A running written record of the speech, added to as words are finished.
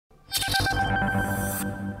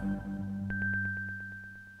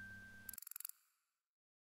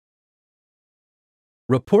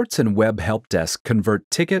Reports and Web Help Desk convert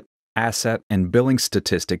ticket, asset, and billing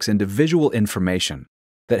statistics into visual information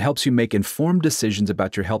that helps you make informed decisions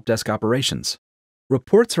about your help desk operations.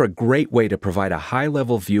 Reports are a great way to provide a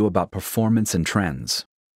high-level view about performance and trends.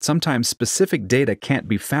 Sometimes specific data can't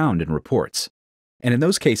be found in reports, and in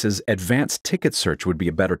those cases, advanced ticket search would be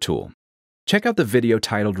a better tool. Check out the video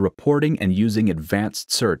titled Reporting and Using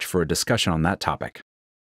Advanced Search for a discussion on that topic.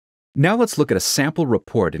 Now let's look at a sample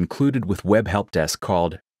report included with Web Help Desk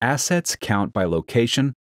called Assets Count by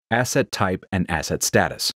Location, Asset Type, and Asset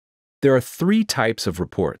Status. There are 3 types of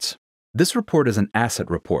reports. This report is an asset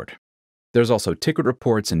report. There's also ticket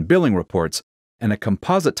reports and billing reports, and a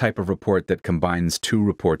composite type of report that combines 2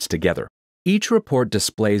 reports together. Each report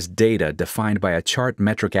displays data defined by a chart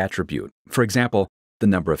metric attribute. For example, the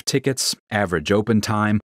number of tickets, average open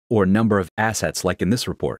time, or number of assets like in this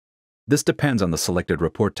report. This depends on the selected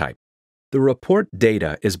report type. The report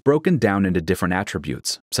data is broken down into different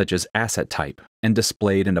attributes, such as asset type, and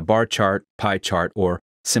displayed in a bar chart, pie chart, or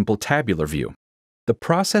simple tabular view. The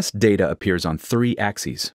processed data appears on 3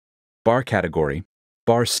 axes: bar category,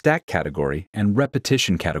 bar stack category, and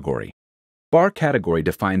repetition category. Bar category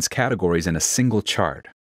defines categories in a single chart.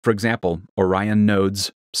 For example, Orion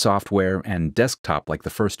nodes, software, and desktop like the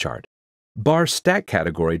first chart. Bar stack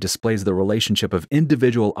category displays the relationship of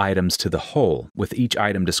individual items to the whole, with each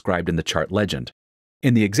item described in the chart legend.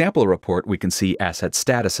 In the example report, we can see asset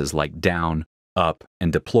statuses like down, up,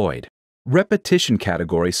 and deployed. Repetition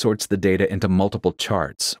category sorts the data into multiple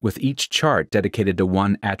charts, with each chart dedicated to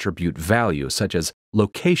one attribute value, such as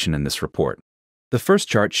location in this report. The first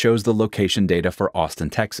chart shows the location data for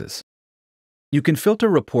Austin, Texas. You can filter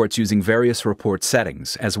reports using various report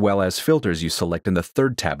settings, as well as filters you select in the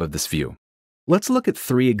 3rd tab of this view. Let's look at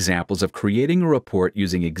 3 examples of creating a report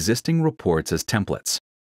using existing reports as templates.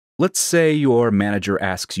 Let's say your manager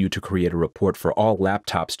asks you to create a report for all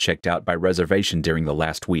laptops checked out by reservation during the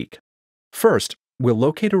last week. First, we'll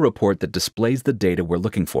locate a report that displays the data we're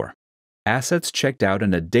looking for. Assets checked out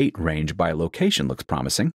in a date range by location looks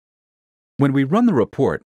promising. When we run the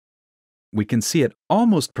report, we can see it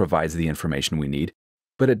almost provides the information we need,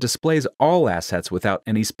 but it displays all assets without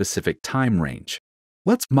any specific time range.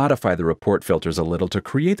 Let's modify the report filters a little to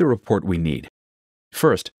create the report we need.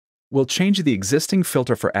 First, we'll change the existing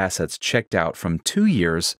filter for assets checked out from 2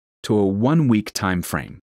 years to a 1-week time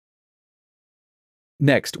frame.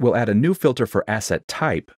 Next, we'll add a new filter for asset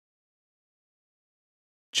type,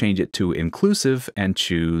 change it to inclusive, and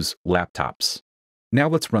choose laptops. Now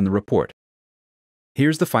let's run the report.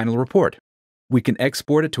 Here's the final report. We can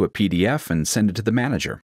export it to a PDF and send it to the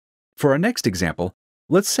manager. For our next example,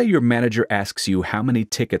 let's say your manager asks you how many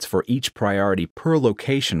tickets for each priority per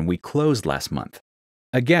location we closed last month.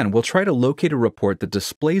 Again, we'll try to locate a report that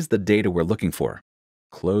displays the data we're looking for.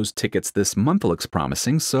 Closed tickets this month looks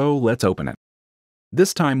promising, so let's open it.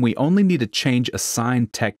 This time, we only need to change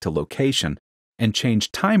assigned tech to location and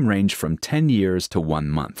change time range from 10 years to 1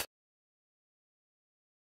 month.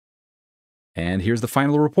 And here's the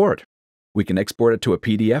final report. We can export it to a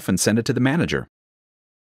PDF and send it to the manager.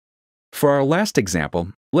 For our last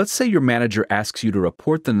example, let's say your manager asks you to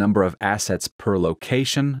report the number of assets per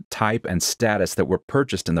location, type, and status that were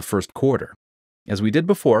purchased in the first quarter. As we did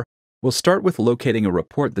before, we'll start with locating a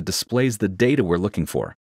report that displays the data we're looking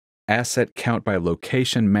for. Asset count by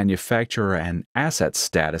location, manufacturer, and asset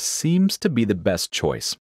status seems to be the best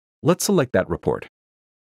choice. Let's select that report.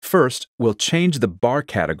 First, we'll change the bar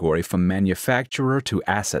category from manufacturer to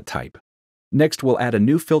asset type. Next, we'll add a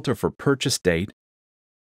new filter for purchase date.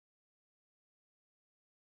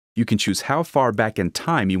 You can choose how far back in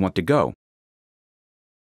time you want to go.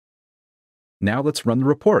 Now let's run the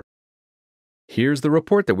report. Here's the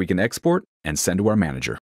report that we can export and send to our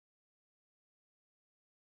manager.